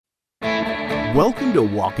Welcome to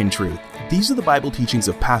Walk in Truth. These are the Bible teachings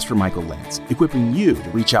of Pastor Michael Lance, equipping you to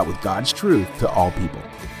reach out with God's truth to all people.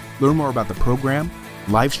 Learn more about the program,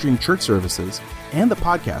 live stream church services, and the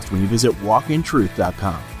podcast when you visit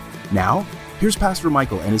walkintruth.com. Now, here's Pastor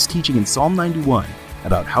Michael and his teaching in Psalm 91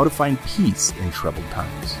 about how to find peace in troubled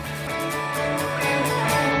times.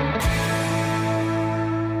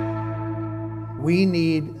 We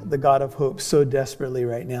need the God of hope so desperately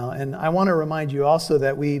right now. And I want to remind you also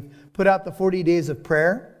that we've put out the 40 days of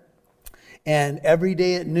prayer. And every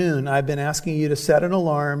day at noon, I've been asking you to set an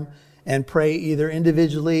alarm and pray either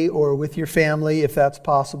individually or with your family, if that's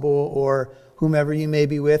possible, or whomever you may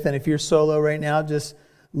be with. And if you're solo right now, just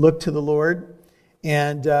look to the Lord.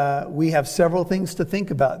 And we have several things to think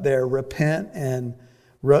about there. Repent and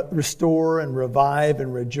restore and revive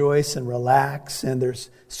and rejoice and relax. And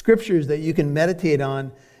there's scriptures that you can meditate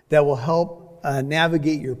on that will help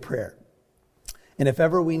navigate your prayer. And if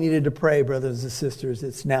ever we needed to pray, brothers and sisters,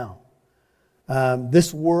 it's now.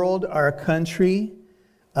 This world, our country,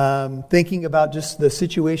 thinking about just the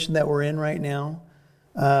situation that we're in right now,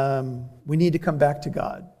 we need to come back to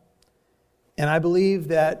God. And I believe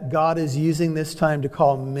that God is using this time to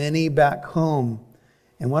call many back home.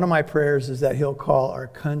 And one of my prayers is that He'll call our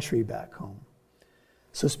country back home.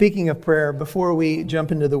 So speaking of prayer, before we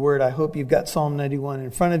jump into the Word, I hope you've got Psalm 91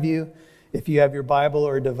 in front of you. If you have your Bible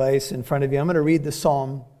or device in front of you, I'm going to read the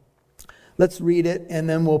Psalm. Let's read it, and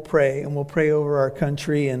then we'll pray. And we'll pray over our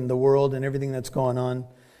country and the world and everything that's going on.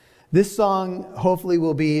 This song hopefully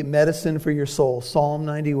will be medicine for your soul. Psalm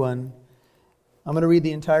 91. I'm going to read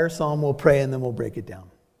the entire Psalm. We'll pray, and then we'll break it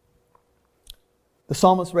down. The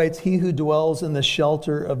psalmist writes, "He who dwells in the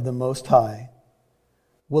shelter of the Most High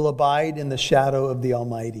will abide in the shadow of the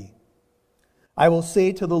Almighty. I will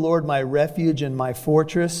say to the Lord, my refuge and my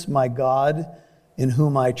fortress, my God, in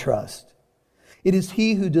whom I trust. It is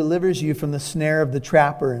He who delivers you from the snare of the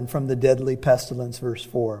trapper and from the deadly pestilence." Verse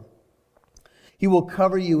 4. "He will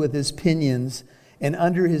cover you with His pinions, and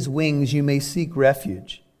under His wings you may seek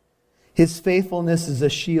refuge. His faithfulness is a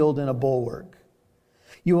shield and a bulwark.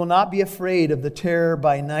 You will not be afraid of the terror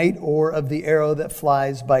by night or of the arrow that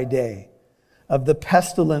flies by day, of the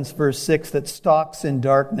pestilence," verse 6, "that stalks in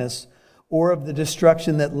darkness, or of the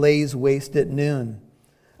destruction that lays waste at noon.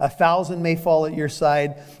 1,000 may fall at your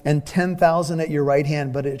side and 10,000 at your right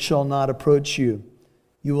hand, but it shall not approach you.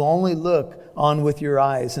 You will only look on with your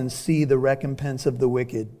eyes and see the recompense of the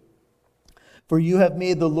wicked. For you have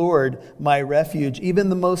made the Lord my refuge, even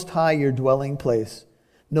the Most High your dwelling place.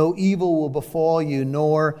 No evil will befall you,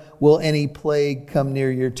 nor will any plague come near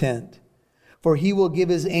your tent. For He will give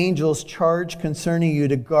His angels charge concerning you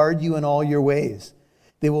to guard you in all your ways.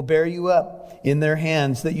 They will bear you up in their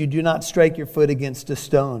hands, that you do not strike your foot against a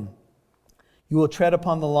stone. You will tread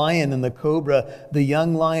upon the lion and the cobra, the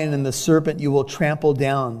young lion and the serpent you will trample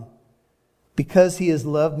down. Because He has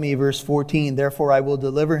loved me," verse 14, "therefore I will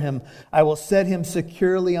deliver him. I will set him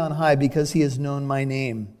securely on high, because he has known my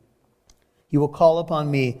name. He will call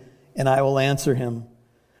upon me, and I will answer him.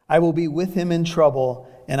 I will be with him in trouble,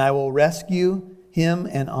 and I will rescue him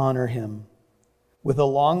and honor him. With a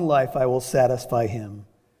long life I will satisfy him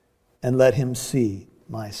and let him see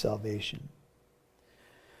my salvation."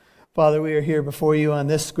 Father, we are here before you on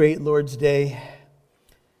this great Lord's Day,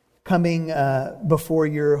 coming before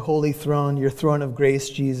your holy throne, your throne of grace,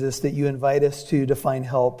 Jesus, that you invite us to find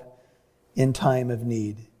help in time of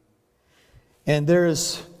need. And there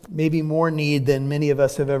is maybe more need than many of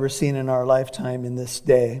us have ever seen in our lifetime in this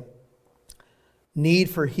day. Need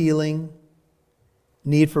for healing,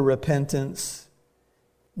 need for repentance,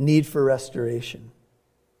 need for restoration.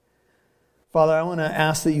 Father, I want to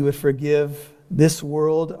ask that you would forgive this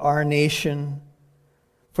world, our nation,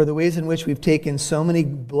 for the ways in which we've taken so many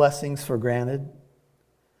blessings for granted,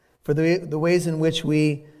 for the ways in which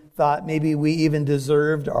we thought maybe we even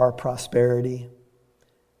deserved our prosperity.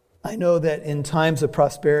 I know that in times of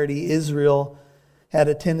prosperity, Israel had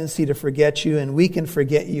a tendency to forget you, and we can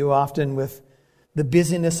forget you often with the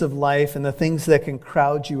busyness of life and the things that can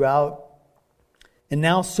crowd you out. And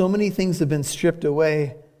now so many things have been stripped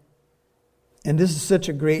away. And this is such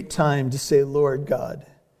a great time to say, Lord God,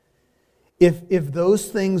 if those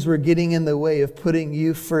things were getting in the way of putting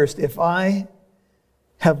you first, if I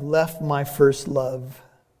have left my first love,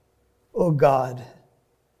 oh God,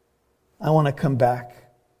 I want to come back.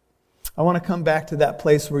 I want to come back to that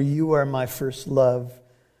place where you are my first love,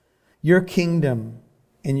 your kingdom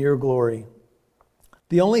and your glory.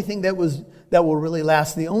 The only thing that will really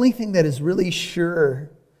last, the only thing that is really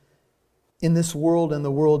sure in this world and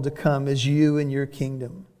the world to come is you and your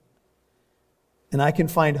kingdom. And I can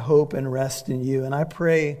find hope and rest in you. And I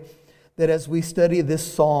pray that as we study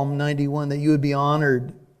this Psalm 91, that you would be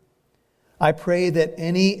honored. I pray that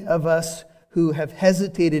any of us who have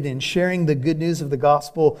hesitated in sharing the good news of the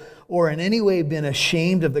gospel or in any way been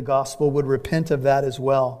ashamed of the gospel would repent of that as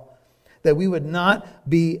well. That we would not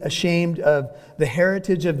be ashamed of the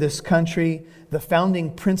heritage of this country, the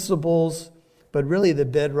founding principles, but really the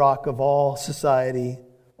bedrock of all society.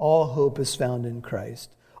 All hope is found in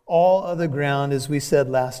Christ. All other ground, as we said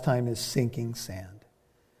last time, is sinking sand.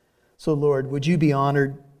 So Lord, would you be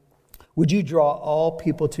honored? Would you draw all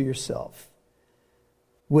people to yourself?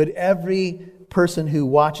 Would every person who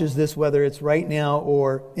watches this, whether it's right now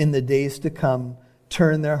or in the days to come,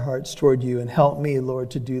 turn their hearts toward you, and help me, Lord,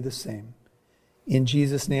 to do the same. In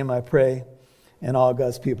Jesus' name I pray, and all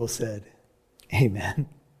God's people said, amen.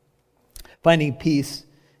 Finding peace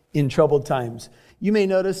in troubled times. You may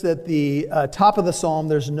notice that the top of the psalm,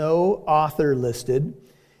 there's no author listed,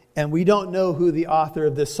 and we don't know who the author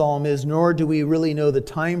of this psalm is, nor do we really know the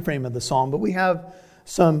time frame of the psalm, but we have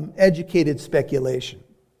some educated speculation.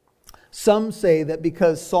 Some say that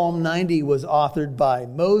because Psalm 90 was authored by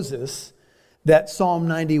Moses, that Psalm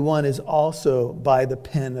 91 is also by the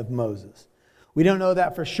pen of Moses. We don't know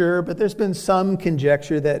that for sure, but there's been some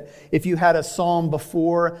conjecture that if you had a psalm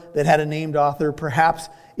before that had a named author, perhaps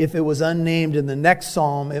if it was unnamed in the next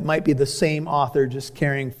psalm, it might be the same author just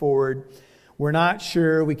carrying forward. We're not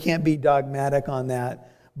sure. We can't be dogmatic on that.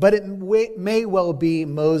 But it may well be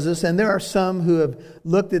Moses, and there are some who have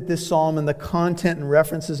looked at this psalm and the content and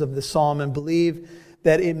references of the psalm and believe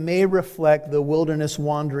that it may reflect the wilderness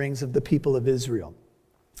wanderings of the people of Israel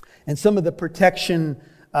and some of the protection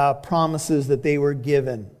promises that they were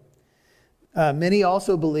given. Many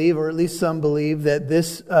also believe, or at least some believe, that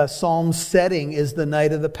this psalm's setting is the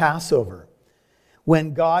night of the Passover,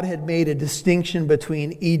 when God had made a distinction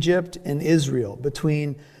between Egypt and Israel,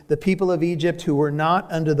 between the people of Egypt who were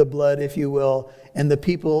not under the blood, if you will, and the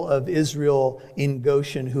people of Israel in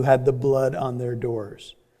Goshen who had the blood on their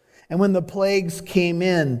doors. And when the plagues came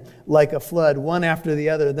in like a flood, one after the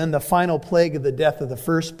other, then the final plague of the death of the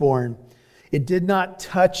firstborn, it did not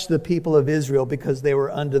touch the people of Israel because they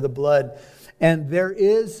were under the blood. And there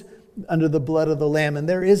is, under the blood of the Lamb, and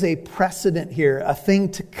there is a precedent here, a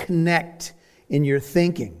thing to connect in your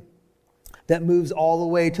thinking that moves all the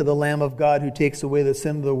way to the Lamb of God who takes away the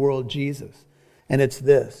sin of the world, Jesus. And it's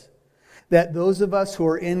this, that those of us who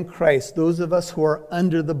are in Christ, those of us who are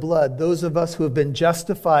under the blood, those of us who have been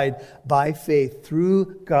justified by faith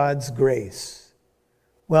through God's grace,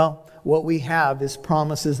 well, what we have is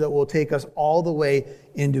promises that will take us all the way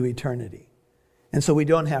into eternity. And so we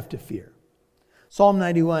don't have to fear. Psalm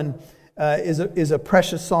 91 is a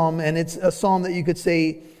precious psalm, and it's a psalm that you could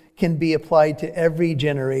say can be applied to every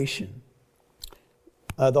generation.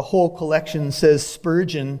 The whole collection, says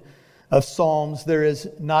Spurgeon, of psalms, there is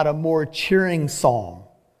not a more cheering psalm.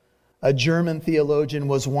 A German theologian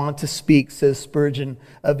was wont to speak, says Spurgeon,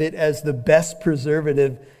 of it as the best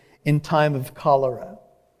preservative in time of cholera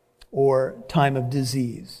or time of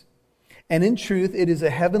disease. And in truth, it is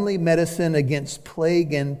a heavenly medicine against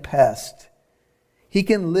plague and pest. He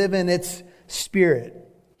can live in its spirit.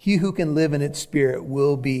 He who can live in its spirit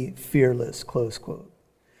will be fearless, close quote.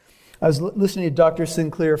 I was listening to Dr.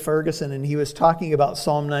 Sinclair Ferguson, and he was talking about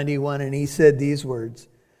Psalm 91, and he said these words: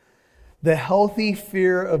 "The healthy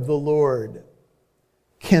fear of the Lord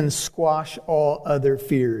can squash all other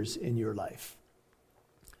fears in your life."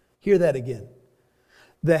 Hear that again.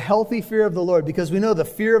 The healthy fear of the Lord, because we know the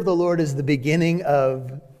fear of the Lord is the beginning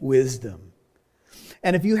of wisdom.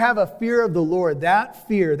 And if you have a fear of the Lord, that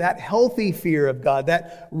fear, that healthy fear of God,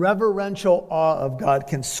 that reverential awe of God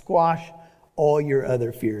can squash all your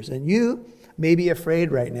other fears. And you may be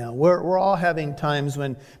afraid right now. We're all having times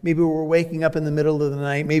when maybe we're waking up in the middle of the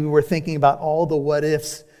night. Maybe we're thinking about all the what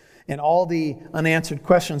ifs and all the unanswered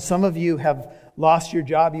questions. Some of you have lost your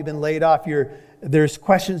job. You've been laid off. There's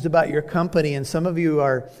questions about your company. And some of you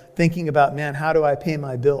are thinking about, man, how do I pay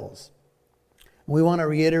my bills? We want to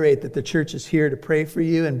reiterate that the church is here to pray for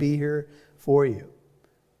you and be here for you.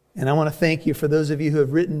 And I want to thank you for those of you who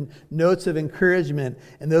have written notes of encouragement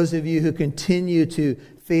and those of you who continue to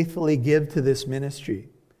faithfully give to this ministry.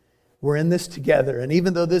 We're in this together. And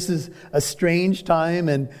even though this is a strange time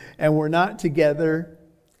and we're not together,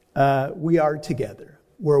 we are together.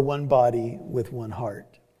 We're one body with one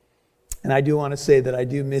heart. And I do want to say that I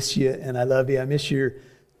do miss you and I love you. I miss your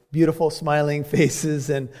beautiful smiling faces.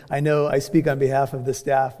 And I know I speak on behalf of the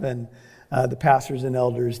staff and the pastors and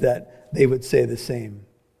elders that they would say the same.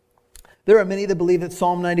 There are many that believe that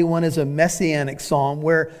Psalm 91 is a messianic psalm,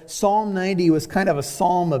 where Psalm 90 was kind of a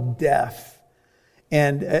psalm of death.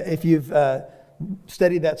 And if you've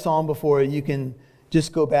studied that psalm before, you can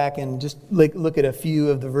just go back and just look at a few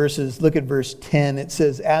of the verses. Look at verse 10. It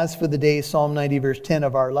says, "As for the days," Psalm 90, verse 10,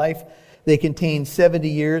 "of our life, they contain 70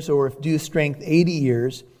 years, or if due strength, 80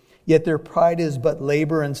 years. Yet their pride is but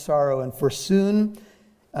labor and sorrow, and for soon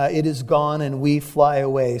it is gone and we fly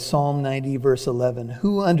away." Psalm 90, verse 11.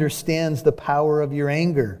 "Who understands the power of your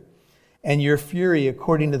anger and your fury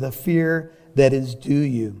according to the fear that is due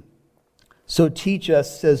you? So teach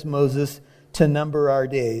us," says Moses, "to number our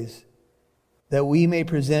days, that we may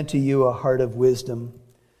present to you a heart of wisdom."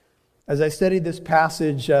 As I studied this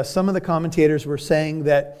passage, some of the commentators were saying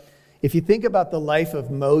that if you think about the life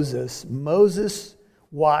of Moses, Moses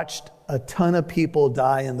watched a ton of people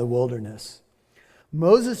die in the wilderness.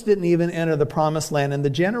 Moses didn't even enter the promised land, and the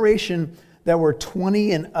generation that were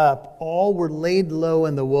 20 and up all were laid low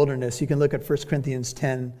in the wilderness. You can look at 1 Corinthians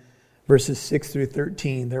 10, verses 6 through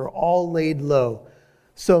 13. They were all laid low.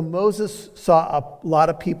 So Moses saw a lot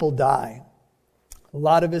of people die. A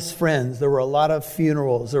lot of his friends. There were a lot of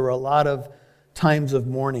funerals. There were a lot of times of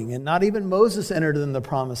mourning. And not even Moses entered in the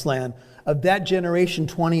promised land. Of that generation,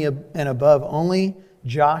 20 and above, only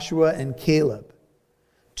Joshua and Caleb,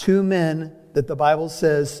 two men that the Bible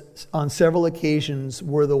says on several occasions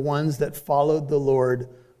were the ones that followed the Lord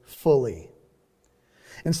fully.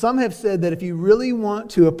 And some have said that if you really want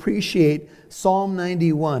to appreciate Psalm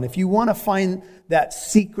 91, if you want to find that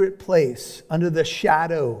secret place under the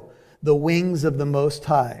shadow, the wings of the Most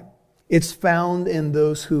High, it's found in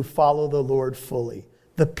those who follow the Lord fully.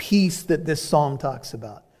 The peace that this psalm talks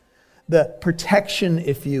about, the protection,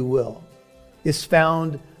 if you will, is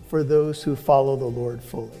found for those who follow the Lord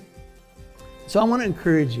fully. So I want to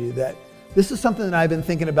encourage you that this is something that I've been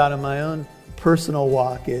thinking about in my own personal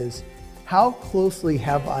walk, is how closely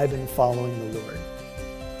have I been following the Lord?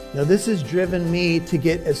 Now, this has driven me to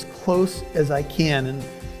get as close as I can.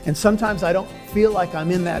 And sometimes I don't feel like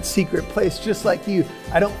I'm in that secret place, just like you.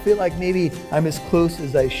 I don't feel like maybe I'm as close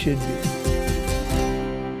as I should be.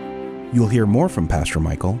 You'll hear more from Pastor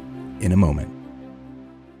Michael in a moment.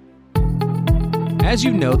 As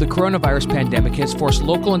you know, the coronavirus pandemic has forced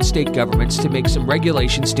local and state governments to make some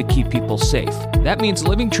regulations to keep people safe. That means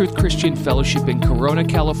Living Truth Christian Fellowship in Corona,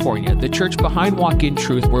 California, the church behind Walk in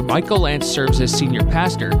Truth, where Michael Lance serves as senior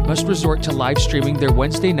pastor, must resort to live streaming their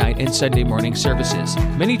Wednesday night and Sunday morning services.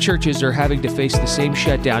 Many churches are having to face the same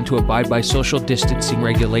shutdown to abide by social distancing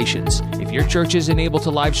regulations. If your church isn't able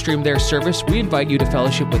to live stream their service, we invite you to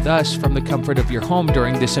fellowship with us from the comfort of your home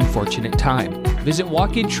during this unfortunate time. Visit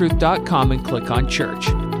walkintruth.com and click on church.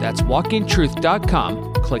 That's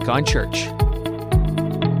walkintruth.com, click on church.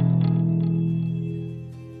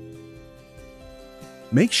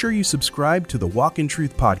 Make sure you subscribe to the Walk in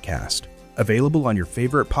Truth podcast, available on your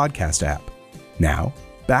favorite podcast app. Now,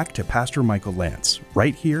 back to Pastor Michael Lance,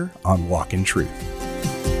 right here on Walk in Truth.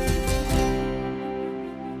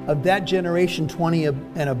 Of that generation, 20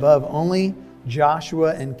 and above, only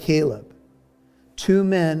Joshua and Caleb, two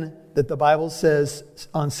men that the Bible says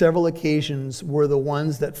on several occasions were the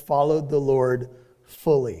ones that followed the Lord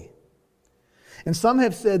fully. And some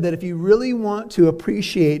have said that if you really want to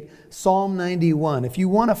appreciate Psalm 91, if you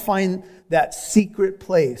want to find that secret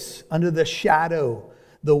place under the shadow,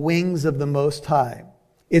 the wings of the Most High,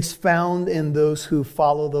 it's found in those who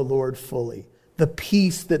follow the Lord fully. The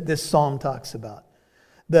peace that this psalm talks about,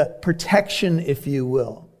 the protection, if you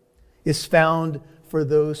will, is found for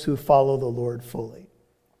those who follow the Lord fully.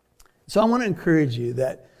 So I want to encourage you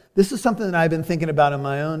that this is something that I've been thinking about in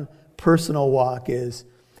my own personal walk, is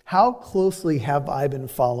how closely have I been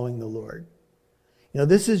following the Lord? You know,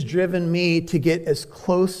 this has driven me to get as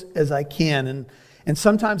close as I can. And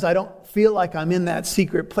sometimes I don't feel like I'm in that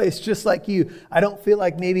secret place, just like you. I don't feel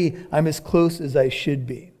like maybe I'm as close as I should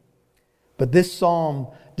be. But this psalm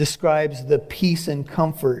describes the peace and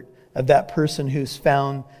comfort of that person who's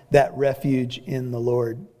found that refuge in the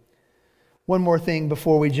Lord. One more thing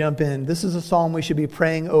before we jump in. This is a psalm we should be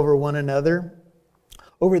praying over one another,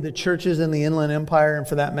 over the churches in the Inland Empire, and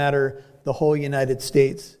for that matter, the whole United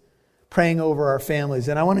States, praying over our families.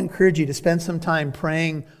 And I want to encourage you to spend some time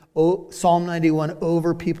praying Psalm 91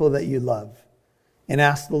 over people that you love and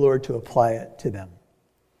ask the Lord to apply it to them.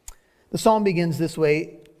 The psalm begins this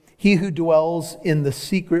way: "He who dwells in the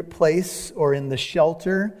secret place," or in the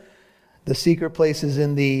shelter. The secret place is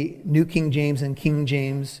in the New King James and King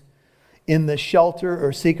James. "In the shelter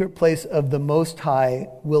or secret place of the Most High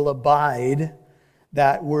will abide."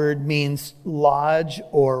 That word means lodge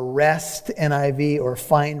or rest, NIV, or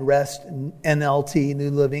find rest, NLT,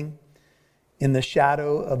 New Living. "In the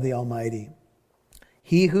shadow of the Almighty."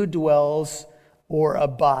 He who dwells or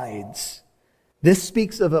abides. This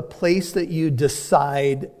speaks of a place that you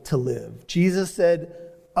decide to live. Jesus said,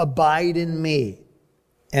 "Abide in me."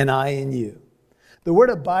 and I in you. The word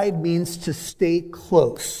abide means to stay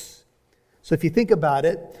close. So if you think about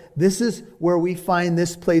it, this is where we find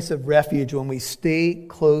this place of refuge when we stay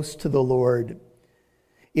close to the Lord.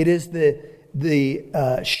 It is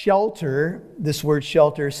the shelter. This word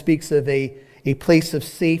shelter speaks of a place of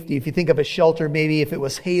safety. If you think of a shelter, maybe if it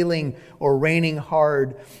was hailing or raining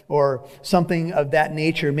hard or something of that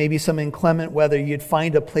nature, maybe some inclement weather, you'd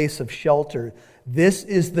find a place of shelter. This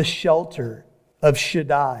is the shelter of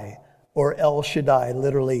Shaddai, or El Shaddai,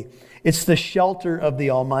 literally. It's the shelter of the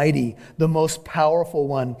Almighty, the most powerful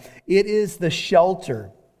one. It is the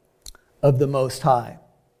shelter of the Most High.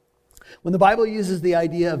 When the Bible uses the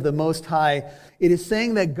idea of the Most High, it is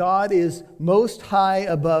saying that God is most high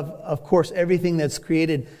above, of course, everything that's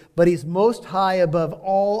created, but He's most high above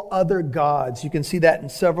all other gods. You can see that in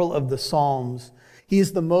several of the Psalms. He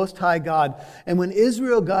is the Most High God. And when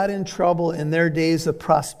Israel got in trouble in their days of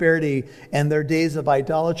prosperity and their days of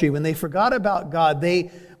idolatry, when they forgot about God, they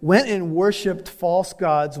went and worshiped false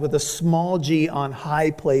gods with a small g on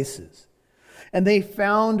high places. And they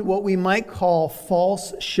found what we might call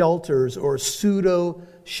false shelters or pseudo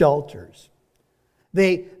shelters.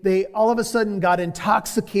 They all of a sudden got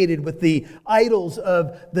intoxicated with the idols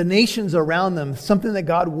of the nations around them, something that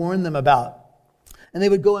God warned them about. And they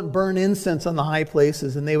would go and burn incense on the high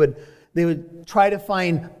places, and they would try to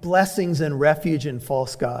find blessings and refuge in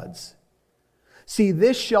false gods. See,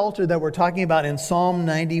 this shelter that we're talking about in Psalm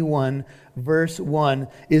 91, verse 1,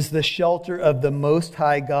 is the shelter of the Most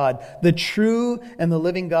High God, the true and the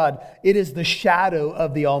living God. It is the shadow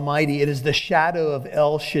of the Almighty. It is the shadow of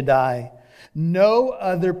El Shaddai. No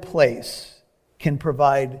other place can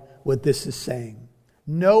provide what this is saying.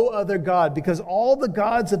 No other God, because all the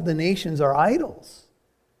gods of the nations are idols.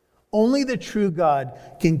 Only the true God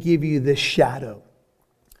can give you this shadow.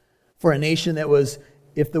 For a nation that was,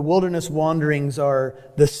 if the wilderness wanderings are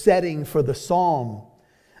the setting for the psalm,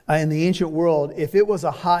 in the ancient world, if it was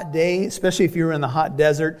a hot day, especially if you were in the hot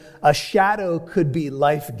desert, a shadow could be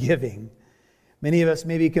life-giving. Many of us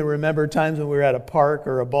maybe can remember times when we were at a park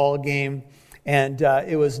or a ball game, and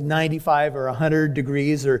it was 95 or 100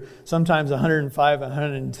 degrees, or sometimes 105,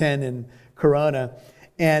 110 in Corona.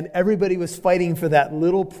 And everybody was fighting for that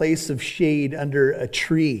little place of shade under a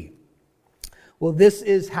tree. Well, this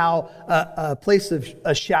is how a place of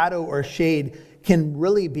a shadow or shade can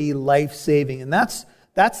really be life-saving. And that's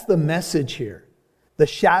the message here. The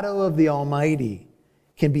shadow of the Almighty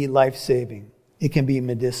can be life-saving. It can be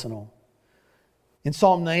medicinal. In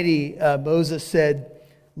Psalm 90, Moses said,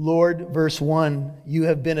 Lord, verse 1, you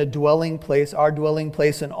have been a dwelling place, our dwelling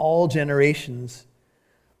place in all generations.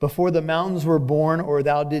 Before the mountains were born, or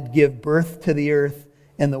thou did give birth to the earth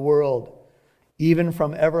and the world, even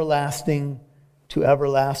from everlasting to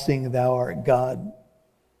everlasting, thou art God.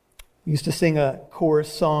 We used to sing a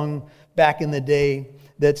chorus song back in the day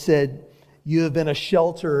that said, you have been a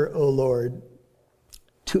shelter, O Lord,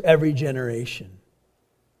 to every generation.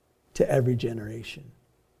 To every generation.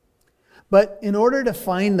 But in order to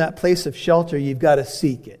find that place of shelter, you've got to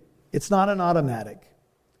seek it. It's not an automatic.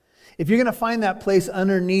 If you're going to find that place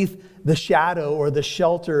underneath the shadow or the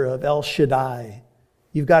shelter of El Shaddai,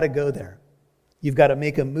 you've got to go there. You've got to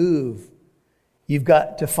make a move. You've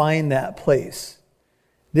got to find that place.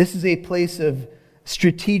 This is a place of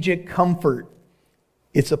strategic comfort.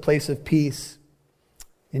 It's a place of peace.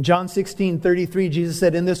 In John 16:33, Jesus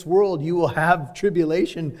said, in this world you will have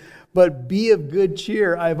tribulation, but be of good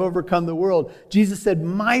cheer. I have overcome the world. Jesus said,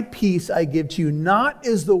 my peace I give to you, not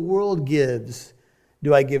as the world gives,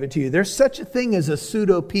 do I give it to you. There's such a thing as a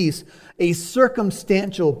pseudo peace, a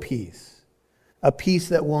circumstantial peace, a peace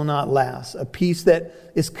that will not last, a peace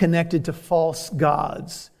that is connected to false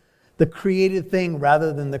gods, the created thing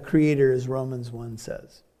rather than the creator, as Romans 1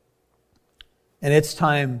 says. And it's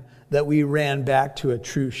time that we ran back to a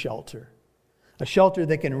true shelter, a shelter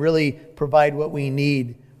that can really provide what we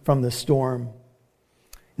need from the storm.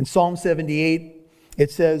 In Psalm 78, it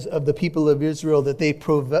says of the people of Israel that they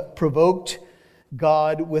provoked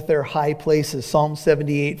God with their high places, Psalm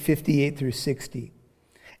 78, 58 through 60,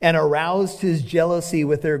 and aroused his jealousy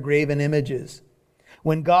with their graven images.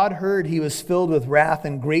 When God heard, he was filled with wrath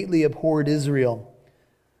and greatly abhorred Israel,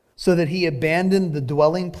 so that he abandoned the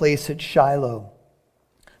dwelling place at Shiloh,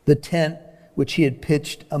 the tent which he had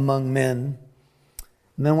pitched among men.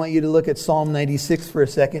 And then I want you to look at Psalm 96 for a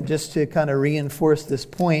second, just to kind of reinforce this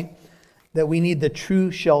point that we need the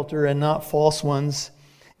true shelter and not false ones.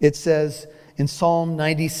 It says in Psalm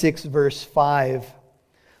 96 verse 5,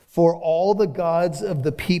 for all the gods of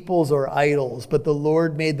the peoples are idols, but the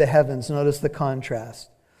Lord made the heavens. Notice the contrast.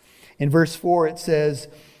 In verse 4 it says,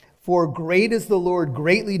 For great is the Lord,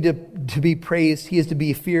 greatly to be praised. He is to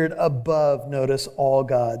be feared above, notice, all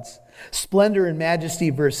gods. Splendor and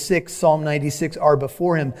majesty, verse 6, Psalm 96, are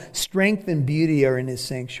before him. Strength and beauty are in his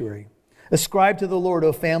sanctuary. Ascribe to the Lord,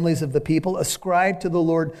 O families of the people. Ascribe to the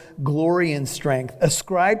Lord glory and strength.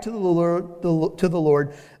 Ascribe to the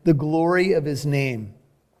Lord the glory of his name.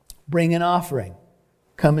 Bring an offering.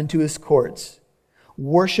 Come into his courts.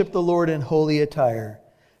 Worship the Lord in holy attire.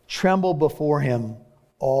 Tremble before him,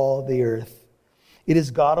 all the earth. It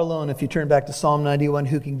is God alone, if you turn back to Psalm 91,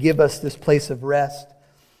 who can give us this place of rest.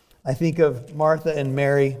 I think of Martha and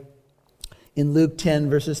Mary in Luke 10,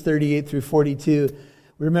 verses 38 through 42.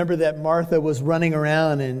 Remember that Martha was running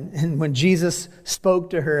around, and when Jesus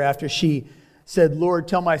spoke to her after she said, Lord,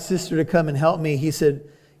 tell my sister to come and help me, he said,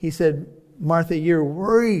 Martha, you're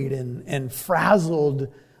worried and frazzled,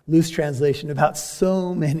 loose translation, about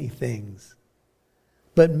so many things.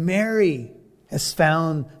 But Mary has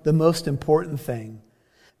found the most important thing.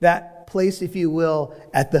 That place, if you will,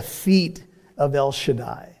 at the feet of El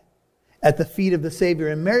Shaddai, at the feet of the Savior.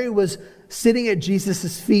 And Mary was sitting at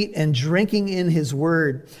Jesus' feet and drinking in his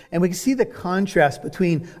word. And we can see the contrast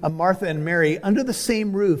between Martha and Mary under the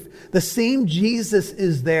same roof. The same Jesus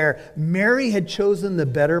is there. Mary had chosen the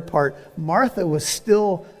better part. Martha was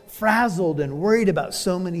still frazzled and worried about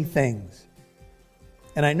so many things.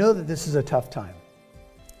 And I know that this is a tough time.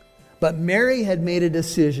 But Mary had made a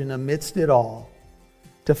decision amidst it all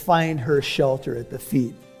to find her shelter at the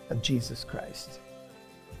feet of Jesus Christ.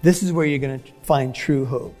 This is where you're going to find true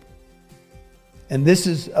hope. And this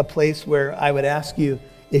is a place where I would ask you,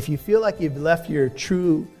 if you feel like you've left your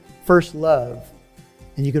true first love,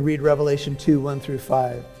 and you could read Revelation 2, 1 through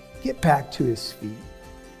 5, get back to his feet.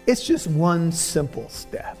 It's just one simple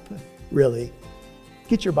step, really.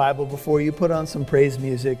 Get your Bible before you, put on some praise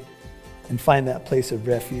music, and find that place of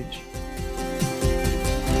refuge.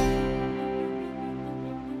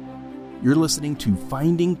 You're listening to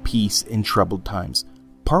Finding Peace in Troubled Times,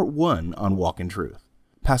 Part 1 on Walk in Truth,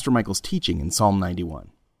 Pastor Michael's teaching in Psalm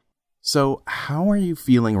 91. So, how are you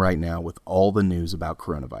feeling right now with all the news about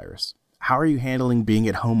coronavirus? How are you handling being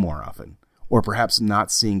at home more often? Or perhaps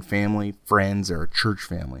not seeing family, friends, or church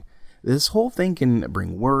family? This whole thing can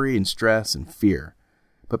bring worry and stress and fear.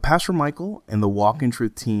 But Pastor Michael and the Walk in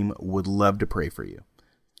Truth team would love to pray for you.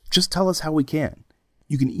 Just tell us how we can.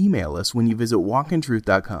 You can email us when you visit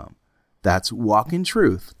walkintruth.com. That's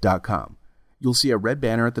walkintruth.com. You'll see a red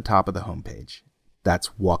banner at the top of the homepage. That's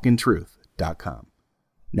walkintruth.com.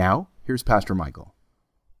 Now, here's Pastor Michael.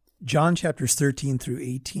 John chapters 13 through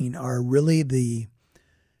 18 are really the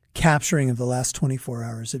capturing of the last 24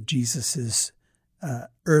 hours of Jesus'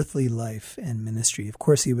 earthly life and ministry. Of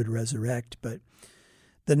course, he would resurrect, but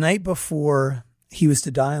the night before he was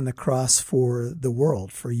to die on the cross for the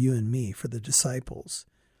world, for you and me, for the disciples,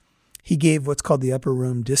 he gave what's called the Upper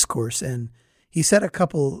Room Discourse, and he said a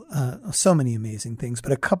couple, so many amazing things,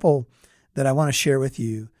 but a couple that I want to share with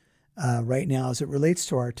you right now as it relates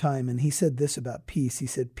to our time. And he said this about peace. He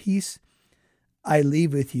said, peace I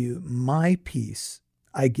leave with you, my peace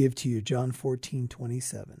I give to you, John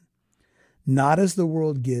 14:27. Not as the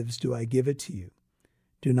world gives do I give it to you.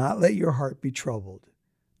 Do not let your heart be troubled,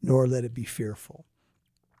 nor let it be fearful.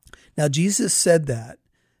 Now, Jesus said that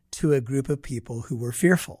to a group of people who were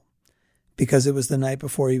fearful because it was the night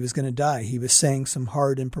before he was going to die. He was saying some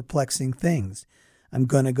hard and perplexing things. I'm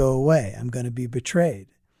going to go away. I'm going to be betrayed.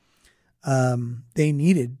 They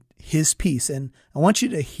needed his peace. And I want you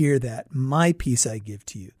to hear that. My peace I give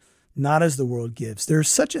to you, not as the world gives. There's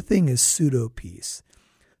such a thing as pseudo-peace,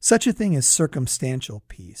 such a thing as circumstantial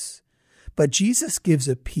peace. But Jesus gives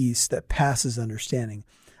a peace that passes understanding,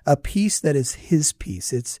 a peace that is his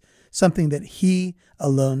peace. It's something that he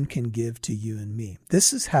alone can give to you and me.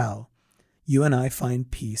 This is how you and I find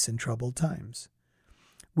peace in troubled times.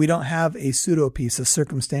 We don't have a pseudo-peace, a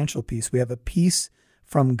circumstantial peace. We have a peace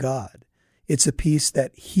from God. It's a peace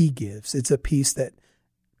that he gives. It's a peace that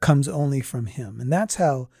comes only from him. And that's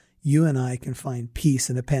how you and I can find peace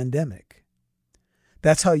in a pandemic.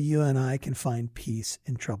 That's how you and I can find peace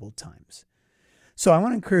in troubled times. So I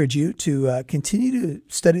want to encourage you to continue to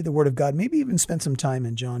study the Word of God, maybe even spend some time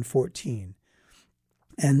in John 14,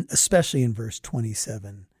 and especially in verse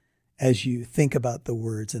 27, as you think about the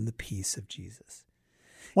words and the peace of Jesus.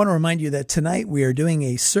 I want to remind you that tonight we are doing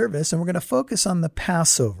a service, and we're going to focus on the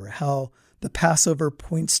Passover, how the Passover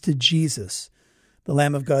points to Jesus, the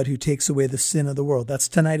Lamb of God who takes away the sin of the world. That's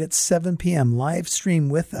tonight at 7 p.m. Live stream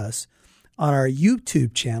with us on our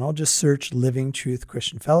YouTube channel. Just search Living Truth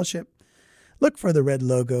Christian Fellowship. Look for the red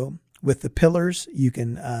logo with the pillars. You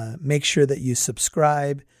can make sure that you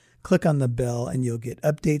subscribe, click on the bell and you'll get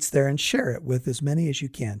updates there, and share it with as many as you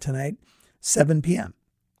can. Tonight, 7 p.m.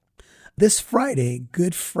 This Friday,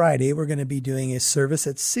 Good Friday, we're going to be doing a service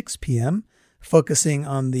at 6 p.m., focusing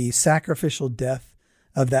on the sacrificial death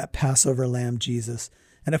of that Passover lamb, Jesus.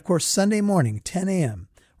 And of course, Sunday morning, 10 a.m.,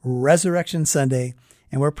 Resurrection Sunday.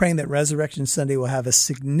 And we're praying that Resurrection Sunday will have a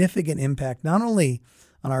significant impact, not only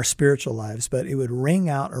on our spiritual lives, but it would ring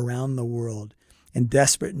out around the world in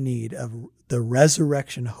desperate need of the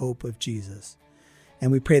resurrection hope of Jesus.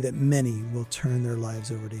 And we pray that many will turn their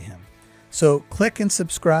lives over to him. So click and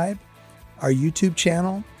subscribe our YouTube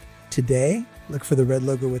channel today. Look for the red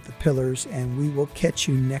logo with the pillars, and we will catch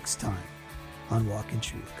you next time on Walk in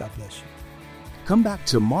Truth. God bless you. Come back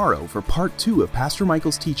tomorrow for part 2 of Pastor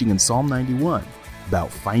Michael's teaching in Psalm 91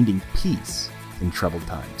 about finding peace in troubled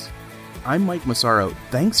times. I'm Mike Massaro.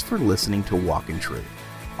 Thanks for listening to Walk in Truth.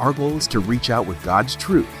 Our goal is to reach out with God's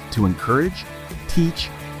truth to encourage, teach,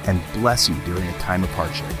 and bless you during a time of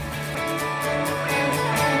hardship.